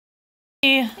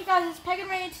Hey guys, it's Peg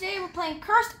and Ray, and today we're playing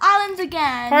Cursed Islands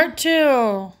again. Part 2.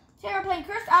 Today we're playing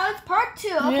Cursed Islands Part 2.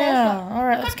 Okay, yeah, let's go.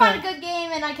 Alright, I couldn't find a good game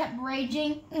and I kept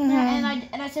raging. And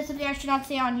I said something I should not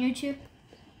say on YouTube.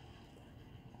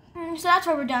 So that's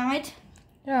why we're done, right?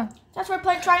 Yeah. So that's why we're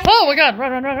playing trying. Oh my god,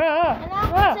 run. And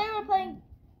now today we're playing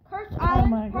Cursed Islands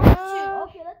my Part 2.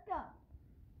 Okay, let's go.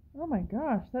 Oh my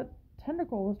gosh, that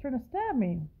tentacle was trying to stab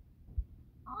me.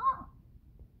 Oh.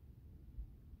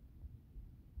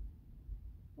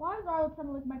 Why is Arlo trying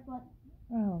to lick my foot?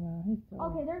 I don't know, he's so...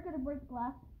 Okay, they're gonna break the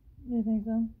glass. You think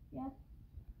so? Yes.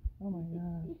 Oh my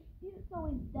gosh. It's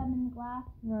always them in the glass.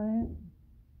 Right.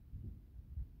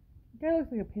 The guy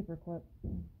looks like a paperclip.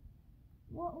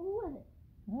 Who is it?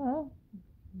 Oh,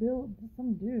 Bill,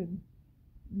 some dude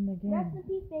in the game. Rest in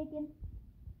peace, Bacon.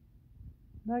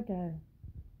 That guy.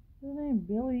 What's his name?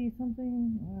 Billy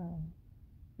something? Wow.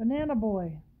 Banana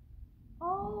Boy.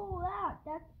 Oh,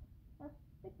 that's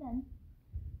sick then.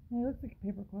 Yeah, he looks like a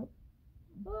paperclip.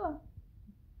 Ugh.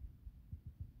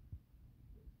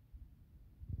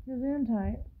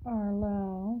 Gesundheit,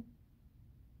 Arlo.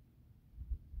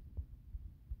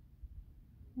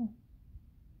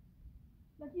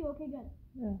 That's you. Okay, good.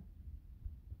 Yeah.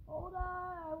 Hold on,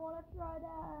 I want to try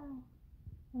that.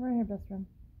 I'm right here, best friend.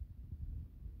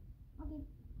 Okay.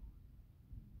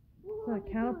 Is that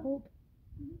a catapult?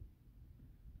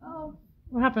 Oh.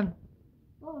 What happened?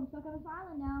 Oh, I'm stuck on this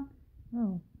island now.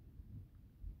 Oh.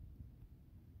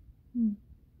 Is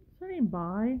her name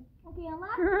Bye? Okay, and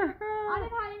last I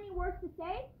didn't have any words to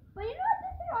say, but you know what?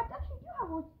 This video, I actually do have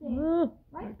words to say.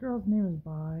 Right? That girl's name is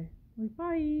Bye. Like,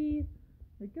 bye.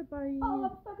 Like, goodbye. Oh,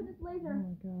 I'm stuck in this laser. Oh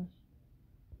my gosh.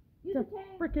 Use It's the tank.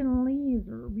 a freaking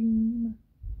laser beam.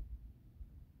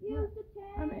 Use the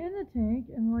tank. I'm in the tank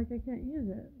and like I can't use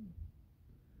it.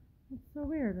 It's so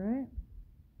weird, right?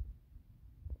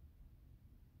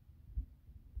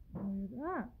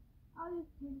 Ah. I'll use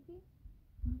the tank.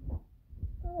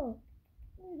 Oh.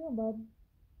 What are you doing, bud?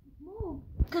 Move.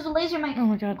 Because the laser might. Oh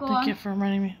my god, go thank on. you for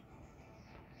reminding me.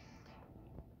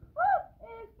 Ah,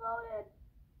 it exploded.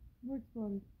 What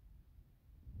exploded?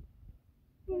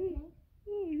 Okay. That's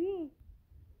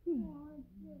Oh,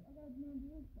 shit. I gotta do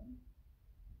this thing.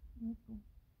 cool.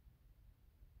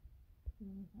 Get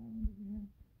on this island over here.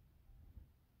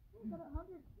 I got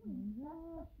 100 coins.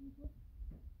 That's useless.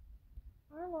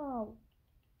 Arlo!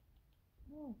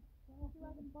 Oh, let's see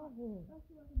what I can buy here. Let's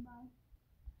see what I can buy.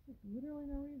 There's literally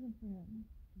no reason for him.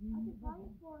 I could buy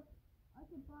it for. I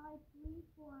could buy 3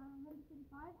 for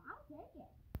 135. I'll take it.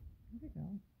 There you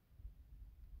go.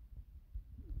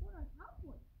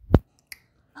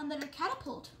 Another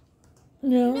catapult.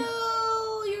 No.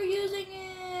 No, you're using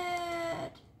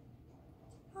it.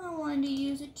 I wanted to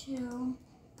use it too.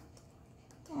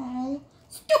 Oh,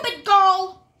 stupid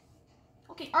girl.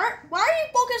 Okay, Art, why are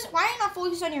you not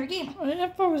focused on your game? I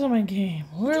didn't focus on my game.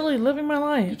 Literally living my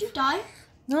life. Did you die?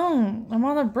 No, I'm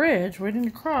on the bridge waiting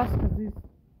to cross because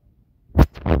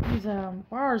these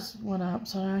bars went up,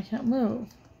 so I can't move.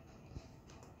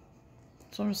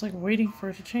 So I'm just like waiting for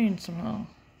it to change somehow.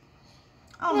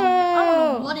 I don't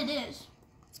know what it is.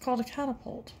 It's called a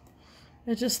catapult.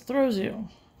 It just throws you.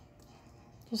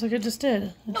 Just like it just did.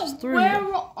 It just threw where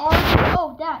you. are you?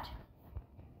 Oh, that.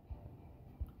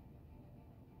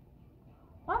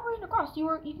 Why am I waiting across? You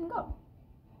can go.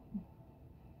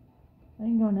 I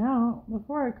can go now.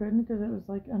 Before I couldn't because it was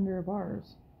like under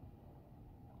bars.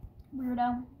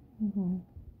 Weirdo.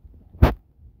 Why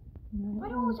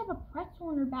do you always have a pretzel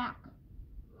on your back?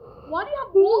 Why do you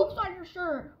have wolves on your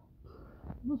shirt?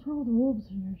 What's wrong with wolves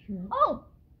in your shirt? Oh!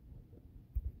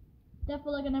 I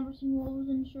feel like I've never seen wolves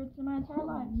in shirts in my entire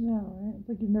life. Yeah, right? It's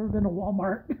like you've never been to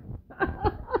Walmart.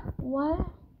 What?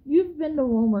 You've been to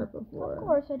Walmart before. Of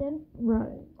course I did.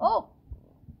 Right. Oh!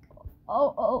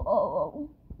 Oh.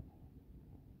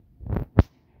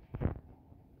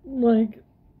 Like,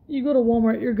 you go to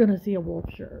Walmart, you're gonna see a wolf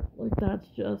shirt. Like, that's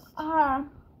just...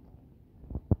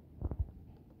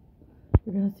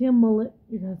 You're gonna see a mullet.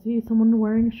 You're gonna see someone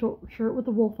wearing a short shirt with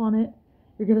a wolf on it.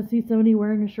 You're gonna see somebody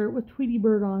wearing a shirt with Tweety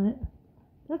Bird on it.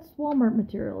 That's Walmart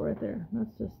material right there.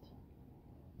 That's just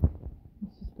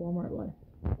Walmart life.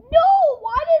 No!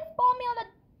 Why did it spawn me on the...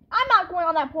 I'm not going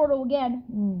on that portal again.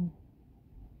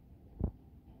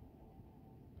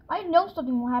 I know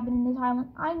something will happen in this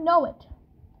island. I know it.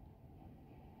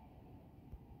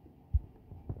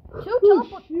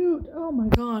 Oh, shoot. Oh my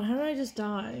god, how did I just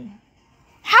die?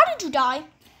 How did you die?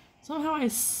 Somehow I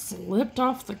slipped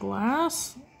off the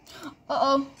glass.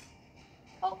 Uh-oh.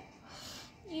 Oh.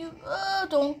 You,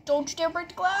 don't you dare break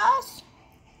the glass.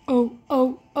 Oh,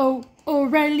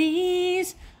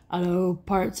 O'Reilly's Auto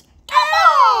Parts.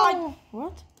 Come on!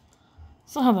 What?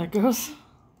 That's not how that goes.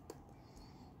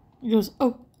 It goes,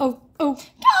 oh, oh, oh.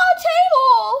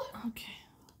 Table! Okay.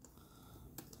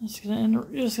 You're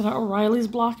just gonna O'Reilly's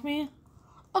block me?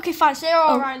 Okay, fine. Say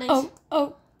O'Reilly's.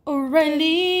 Oh,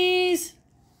 O'Reilly's.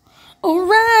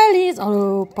 O'Reilly's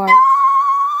Auto Parts. No!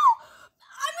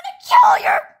 I'm gonna kill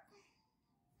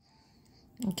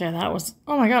you! Okay, that was...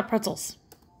 Oh my god, pretzels.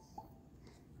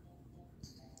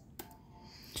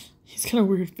 He's got a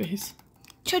weird face.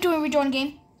 Should I do a rejoin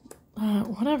game?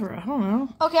 Whatever. I don't know.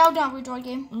 Okay, I'll do a rejoin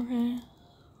game. Okay.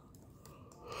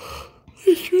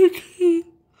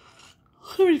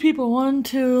 How many people? 1,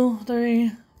 2,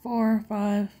 3, 4,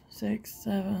 5, 6,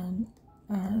 7.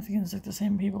 I think it's like the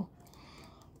same people.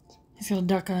 He's got a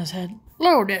duck on his head.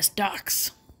 Lotus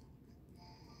ducks.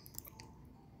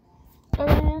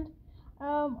 And,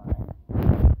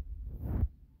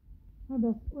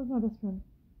 Where's my best friend?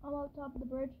 I'm on top of the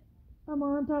bridge. I'm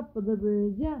on top of the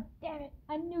bridge, yeah. Damn it.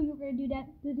 I knew you were gonna do that.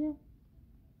 Did you?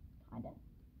 Kinda.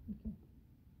 Okay.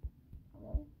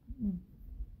 Really? Mm.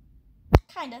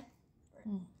 Kinda.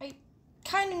 Mm. I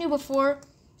kinda knew before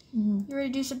Mm-hmm. you were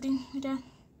gonna do something like that.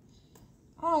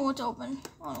 I don't know what's open.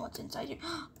 I don't know what's inside here.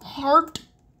 Heart.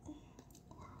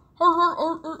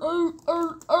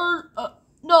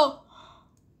 No.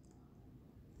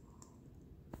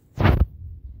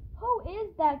 Who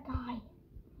is that guy?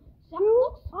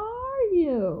 Who are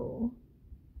you?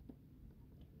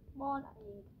 Come on,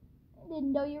 I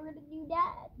didn't know you were gonna do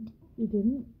that. You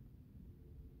didn't?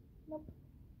 Nope.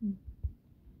 Mm.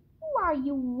 Who are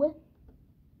you?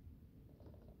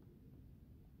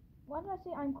 Why did I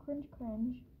say I'm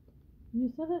cringe? You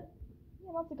said it?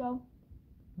 Yeah, months ago.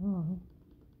 Oh.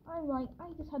 I'm like,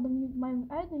 I just had to mute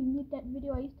that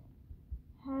video I used to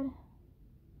had.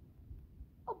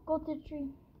 Oh, go to the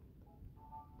tree.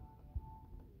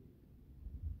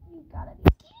 You gotta be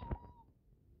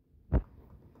kidding.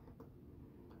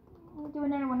 We'll do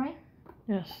another one, right?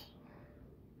 Yes.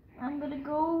 I'm gonna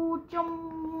go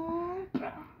jump.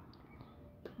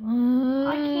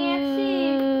 I can't see.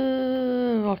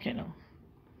 Volcano.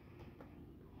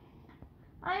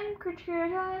 I'm creature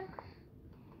time.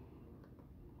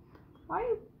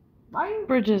 Why are you?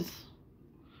 Bridges.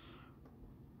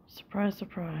 Surprise,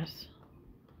 surprise.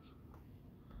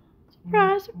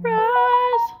 Surprise,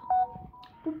 surprise.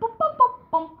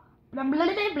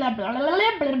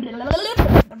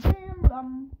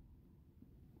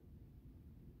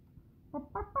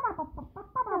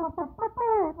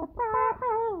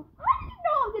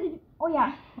 Oh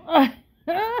yeah.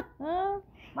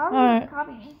 Why would Alright. you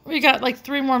copy me? We got like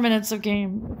 3 more minutes of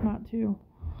game, if not 2.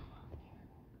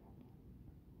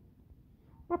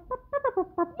 How do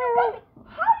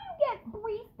you get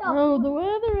 3 stuff? Oh, the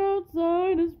weather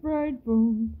outside is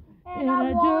frightful, and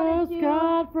I just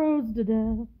got froze to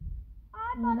death.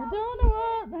 And I don't know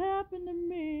what happened to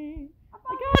me. I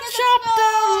got chopped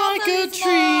down like a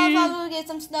tree. I'm gonna get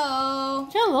some snow.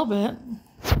 Yeah, a little bit.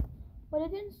 But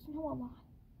it didn't snow a lot.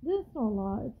 It didn't snow a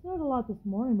lot. It snowed a lot this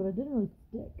morning, but it didn't really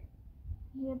stick.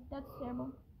 Yep, that's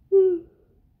terrible.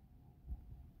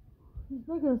 It's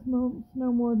not gonna snow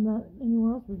more than that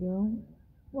anywhere else we go.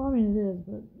 Well, I mean it is,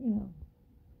 but you know,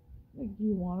 like, do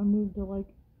you want to move to like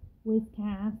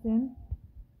Wisconsin,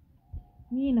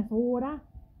 Minnesota?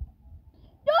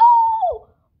 No!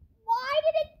 Why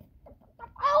did it?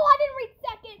 Oh, I didn't read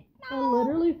second. No. I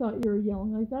literally thought you were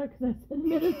yelling like that because I said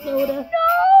Minnesota. No!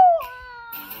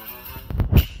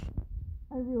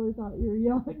 I really thought you were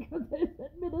yelling because I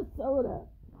said Minnesota.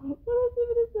 When I said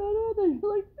Minnesota, then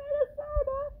you're like,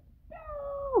 Minnesota!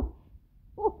 No!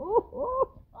 I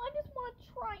just want to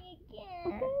try again.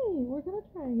 Okay, we're gonna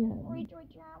try again. Rejoin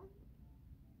drum.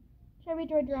 Should I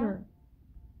rejoin drum? Sure.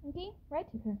 Okay, right?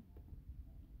 Okay.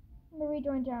 I'm gonna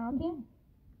rejoin drum, okay?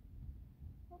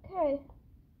 Mm-hmm. Okay.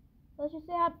 Let's just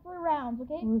say I had 4 rounds,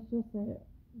 okay? Let's just say it.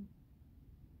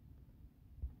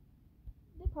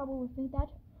 They probably would think that.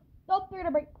 Nope, they're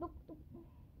gonna break. Nope.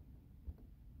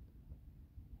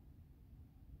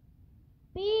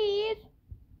 Bees!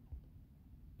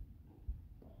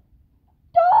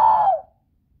 No!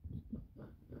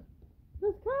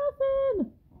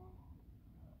 Wisconsin!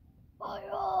 Oh,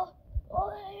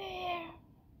 yeah.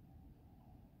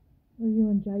 Are you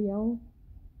in jail?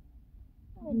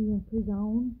 Are you in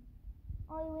prison?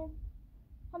 Are you in?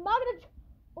 I'm not gonna.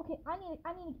 Okay, I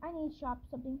need to shop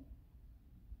something.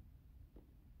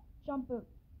 Jump boot.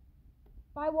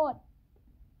 Buy what?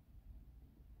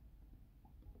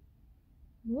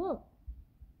 Look!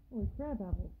 Holy crab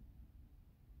apples.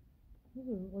 Those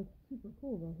are like super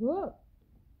cool though. Look!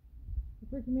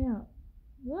 They're freaking me out.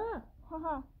 Look!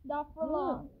 Haha, not for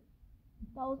long.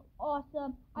 That was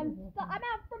awesome. I'm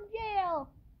out from jail.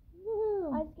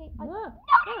 Woo. I escaped. Ah, No.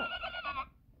 ah.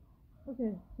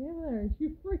 Okay, stay over there.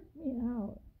 You freaked me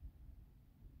out.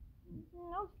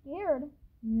 I'm scared.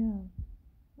 Yeah.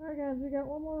 Alright guys, we got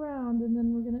one more round and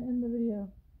then we're gonna end the video.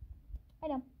 I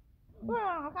know.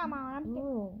 Oh, come on, I'm scared.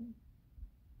 Oh.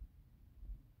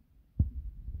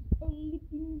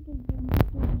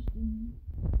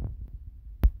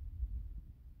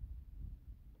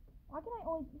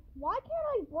 Why can't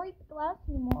I break the glass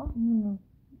anymore? I don't know.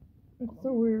 It's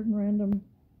so weird and random.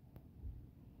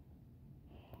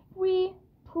 3,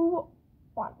 2,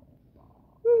 1.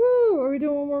 Woohoo! Are we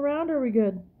doing one more round or are we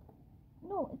good?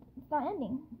 No, it's not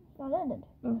ending. It's not ended.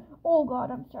 Oh. Oh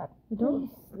god, I'm stuck. Don't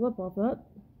slip off that.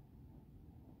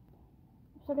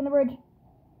 Stuck in the bridge.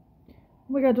 Oh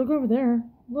my god, don't go over there.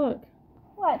 Look.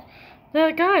 What?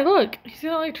 That guy, look. He's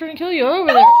gonna like try to kill you over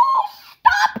No! there.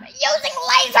 Stop using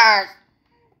lasers!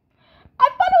 I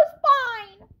thought it was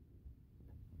fine.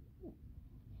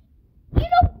 You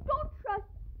don't trust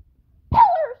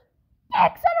pillars.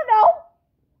 Dicks, I don't know.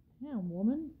 Damn,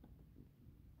 woman.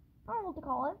 I don't know what to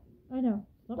call it. I know.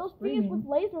 Stop Those screaming. figures with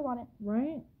lasers on it.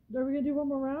 Right? Are we gonna do one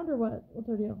more round or what? What's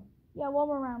our deal? Yeah, one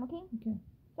more round, okay? Okay.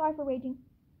 Sorry for raging.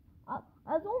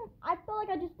 I feel like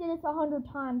I just did this 100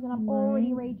 times and I'm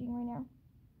already Right. raging right now.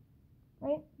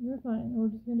 Right? You're fine. We're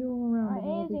just gonna do one more round. and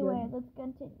then we'll be Anyway, good. let's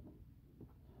continue.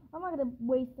 I'm not gonna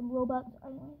waste some Robux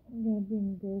anyway. I'm gonna be a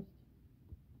ghost.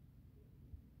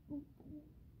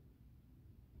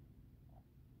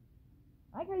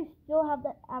 I can still have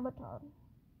that avatar.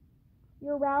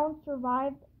 Your round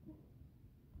survived.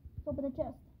 Let's open the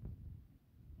chest.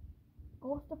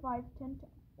 Ghost of 510 to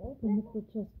Open open. up the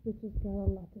chest, bitches got a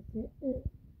lot to say.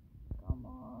 Come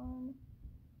on.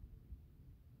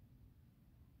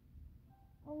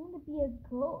 I want to be a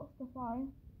ghost if I.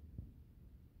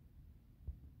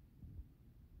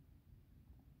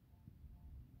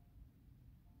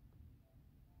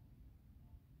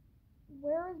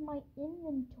 Where is my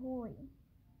inventory?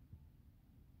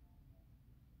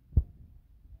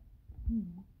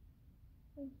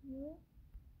 Right here.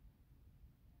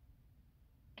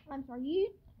 I'm sorry,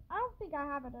 I don't think I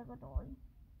have an inventory.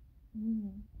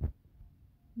 I'm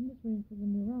just waiting for the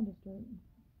new round to start.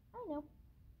 I know.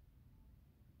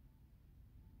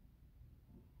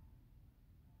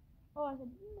 Oh, I said,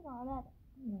 that.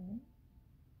 Right.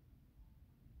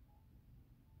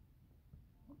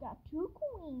 We got 2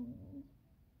 coins.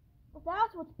 But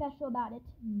that's what's special about it.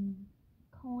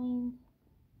 Coins.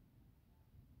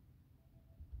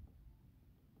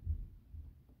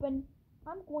 But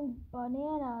I'm going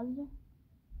bananas.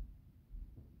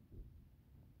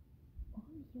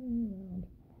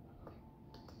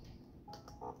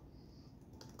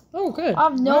 Oh, good. I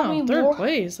have no wow, reward. 3rd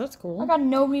place. That's cool. I got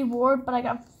no reward, but I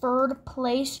got 3rd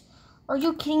place. Are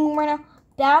you kidding me right now?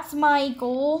 That's my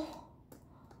goal.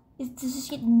 Is to just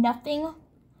get nothing.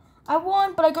 I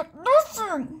won, but I got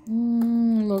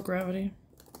nothing. Low gravity.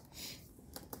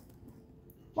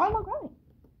 Why low gravity?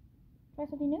 Try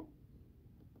something new?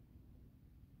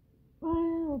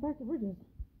 We're back to bridges.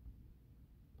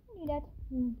 I need that.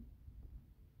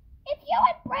 It's you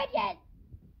and Bridget!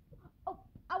 Oh,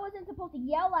 I wasn't supposed to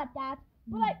yell at that,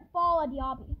 but I fall at the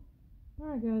obby.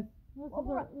 Alright, guys.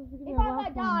 If I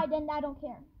die, then I don't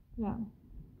care. Yeah.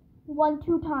 Won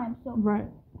 2 times, so Right.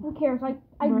 who cares? I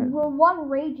Right. won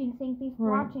raging saying thanks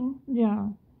for Right. watching Yeah.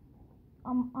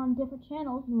 on different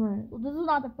channels. Right. Well, this is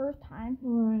not the first time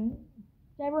Right.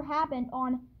 it's ever happened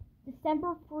on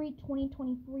December 3,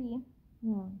 2023.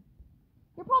 Yeah.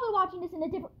 You're probably watching this in a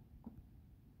different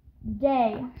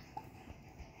day.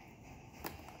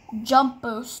 Jump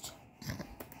boost.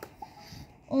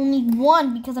 Only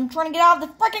 1 because I'm trying to get out of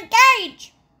the freaking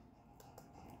cage.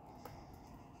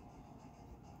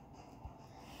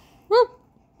 Whoop!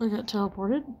 I got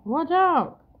teleported. Watch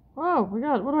out! Oh my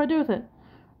god, what do I do with it?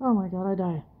 Oh my god, I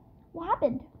die. What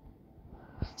happened?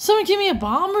 Someone give me a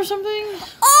bomb or something?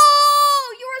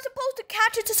 Oh, you were supposed to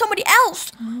catch it to somebody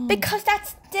else because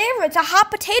that's steroids, a hot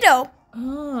potato.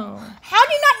 Oh. How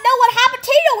do you not know what hot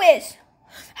potato is?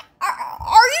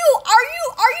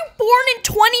 Are you born in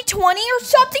 2020 or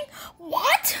something?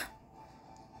 What?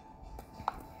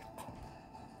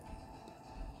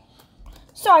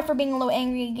 Sorry for being a little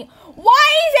angry again. Why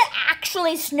is it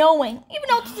actually snowing? Even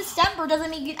though it's December doesn't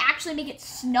mean you actually make it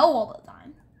snow all the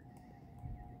time.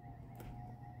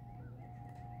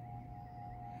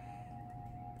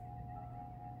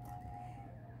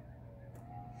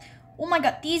 Oh my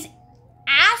god, these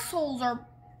assholes are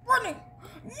running.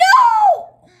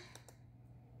 No!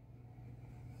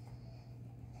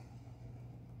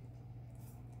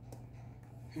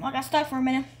 I got stuck for a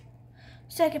minute.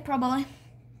 Second, probably.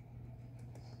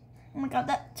 Oh my god,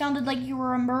 that sounded like you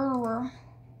were a murderer.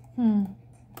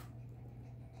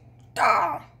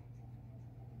 Ah!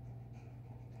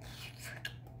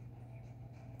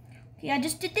 Okay, I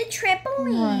just did the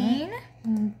trampoline.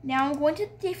 Right. Now I'm going to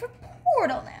the different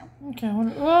portal now. Okay.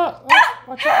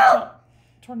 Watch out.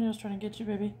 Tornado's trying to get you,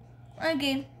 baby.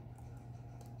 Okay.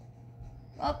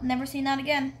 Well, never seen that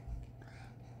again.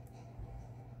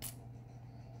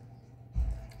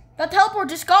 The teleport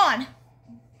just gone.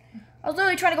 I was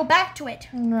literally trying to go back to it.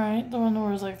 Right. The one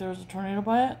where there was a tornado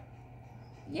by it?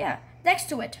 Yeah, next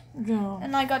to it. Yeah.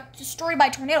 And I got destroyed by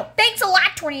a tornado. Thanks a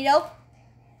lot, tornado.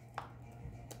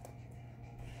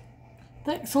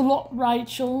 Thanks a lot,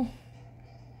 Rachel.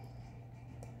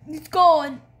 It's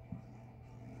gone.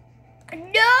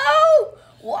 No!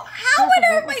 Well, how would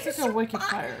everybody It's like a wicked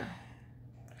fire.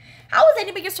 How is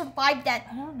anybody gonna survive that?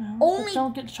 I don't know. Only,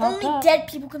 don't get chopped only up. dead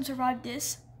people can survive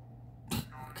this.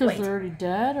 Because they're already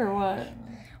dead, or what?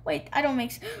 Wait, I don't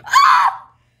make sense.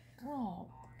 Ah! Girl.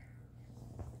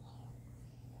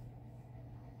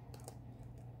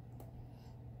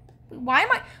 Why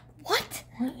am I? What?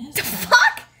 What is The that?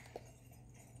 fuck?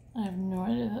 I have no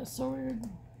idea. That's so weird.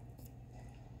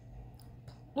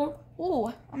 Nope. Ooh,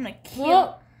 I'm gonna kill.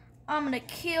 Oh. I'm gonna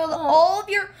kill all of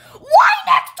your. Why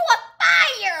next to a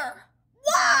fire?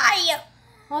 Why?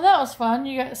 Well, that was fun.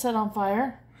 You got set on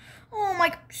fire. Oh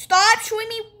my! Stop showing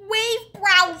me Wave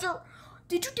Browser.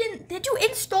 Did you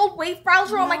install Wave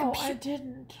Browser on my computer? I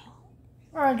didn't.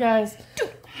 All right, guys.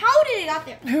 Dude, how did it get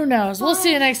there? Who knows? We'll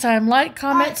see you next time. Like,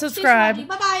 comment, subscribe.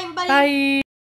 Bye bye, everybody. Bye.